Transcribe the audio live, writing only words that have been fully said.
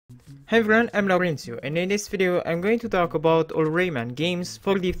Hi everyone, I'm Laurencio, and in this video I'm going to talk about all Rayman games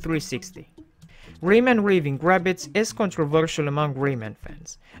for the 360. Rayman Raving Rabbids is controversial among Rayman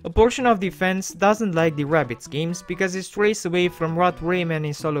fans. A portion of the fans doesn't like the Rabbids games because it strays away from what Rayman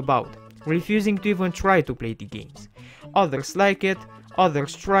is all about, refusing to even try to play the games. Others like it,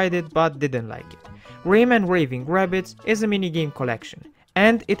 others tried it but didn't like it. Rayman Raving Rabbids is a minigame collection.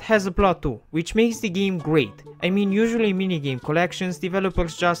 And it has a plot too, which makes the game great. I mean, usually minigame collections,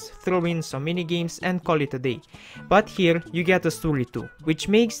 developers just throw in some minigames and call it a day. But here you get a story too, which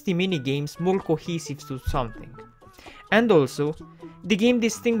makes the minigames more cohesive to something. And also, the game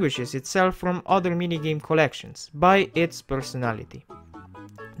distinguishes itself from other minigame collections by its personality.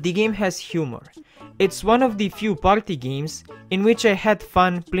 The game has humor. It's one of the few party games in which I had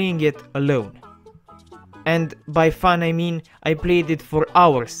fun playing it alone. And by fun I mean I played it for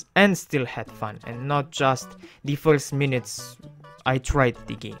hours and still had fun, and not just the first minutes I tried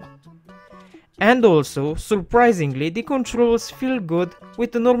the game. And also, surprisingly, the controls feel good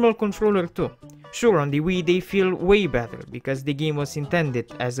with the normal controller too. Sure, on the Wii they feel way better because the game was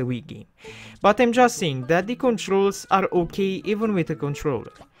intended as a Wii game. But I'm just saying that the controls are okay even with a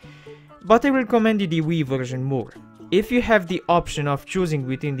controller. But I recommend the Wii version more. If you have the option of choosing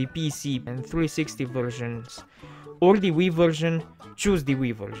between the PC and 360 versions or the Wii version, choose the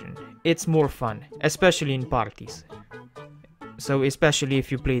Wii version. It's more fun, especially in parties. So especially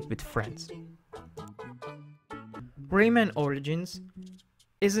if you play it with friends. Rayman Origins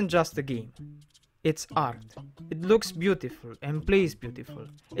isn't just a game. It's art. It looks beautiful and plays beautiful.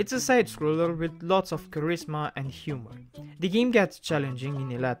 It's a side-scroller with lots of charisma and humor. The game gets challenging in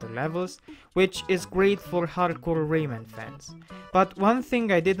the latter levels, which is great for hardcore Rayman fans. But one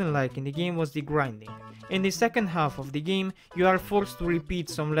thing I didn't like in the game was the grinding. In the second half of the game, you are forced to repeat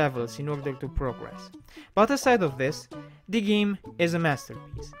some levels in order to progress. But aside of this, the game is a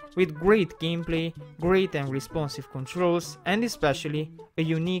masterpiece, with great gameplay, great and responsive controls, and especially a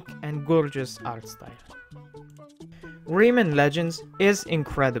unique and gorgeous art style. Rayman Legends is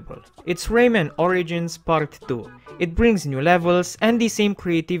incredible. It's Rayman Origins Part 2. It brings new levels and the same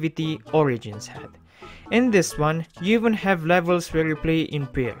creativity Origins had. In this one, you even have levels where you play in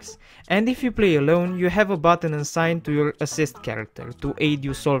pairs, and if you play alone, you have a button assigned to your assist character to aid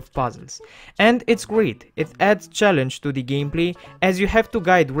you solve puzzles. And it's great, it adds challenge to the gameplay as you have to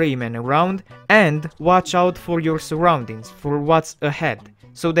guide Rayman around and watch out for your surroundings, for what's ahead,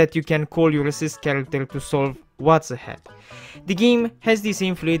 so that you can call your assist character to solve what's ahead. The game has the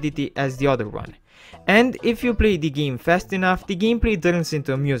same fluidity as the other one. And if you play the game fast enough, the gameplay turns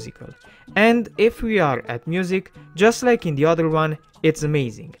into a musical. And if we are at music, just like in the other one, it's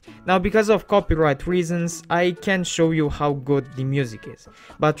amazing. Now, because of copyright reasons, I can't show you how good the music is.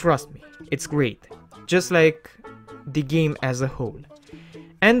 But trust me, it's great. Just like the game as a whole.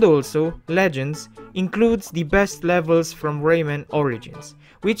 And also, Legends includes the best levels from Rayman Origins,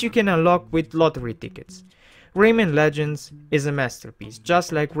 which you can unlock with lottery tickets. Rayman Legends is a masterpiece,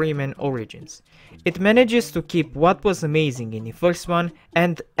 just like Rayman Origins. It manages to keep what was amazing in the first one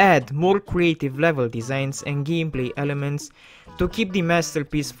and add more creative level designs and gameplay elements to keep the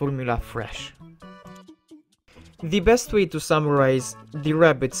masterpiece formula fresh. The best way to summarize the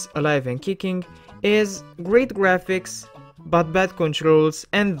Rabbids Alive and Kicking is great graphics, but bad controls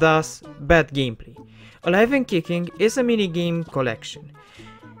and thus bad gameplay. Alive and Kicking is a minigame collection.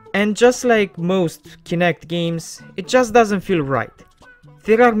 And just like most Kinect games, it just doesn't feel right.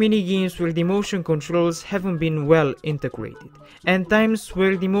 There are mini games where the motion controls haven't been well integrated, and times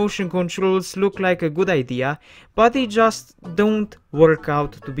where the motion controls look like a good idea, but they just don't work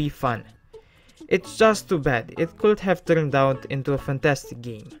out to be fun. It's just too bad, it could have turned out into a fantastic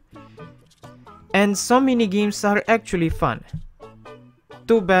game. And some mini games are actually fun.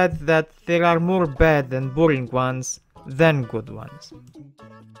 Too bad that there are more bad and boring ones than good ones.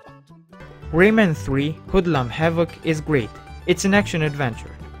 Rayman 3 Hoodlum Havoc is great. It's an action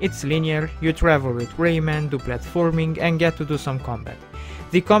adventure. It's linear, you travel with Rayman, do platforming and get to do some combat.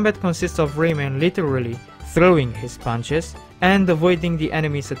 The combat consists of Rayman literally throwing his punches and avoiding the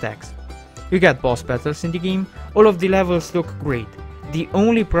enemy's attacks. You get boss battles in the game, all of the levels look great. The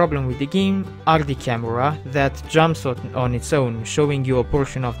only problem with the game are the camera that jumps on its own, showing you a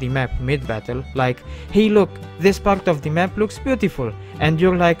portion of the map mid-battle, like, hey look, this part of the map looks beautiful, and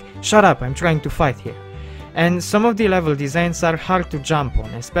you're like, shut up, I'm trying to fight here. And some of the level designs are hard to jump on,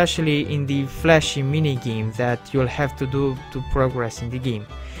 especially in the flashy minigame that you'll have to do to progress in the game.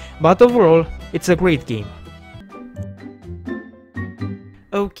 But overall, it's a great game.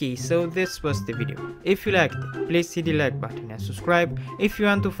 Okay, so this was the video. If you liked it, please hit the like button and subscribe. If you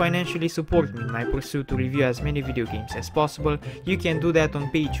want to financially support me in my pursuit to review as many video games as possible, you can do that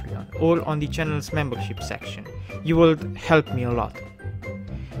on Patreon or on the channel's membership section. You will help me a lot.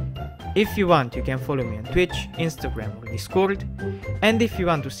 If you want, you can follow me on Twitch, Instagram or Discord. And if you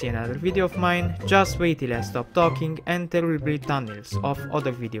want to see another video of mine, just wait till I stop talking and there will be thumbnails of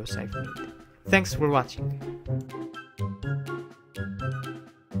other videos I've made. Thanks for watching.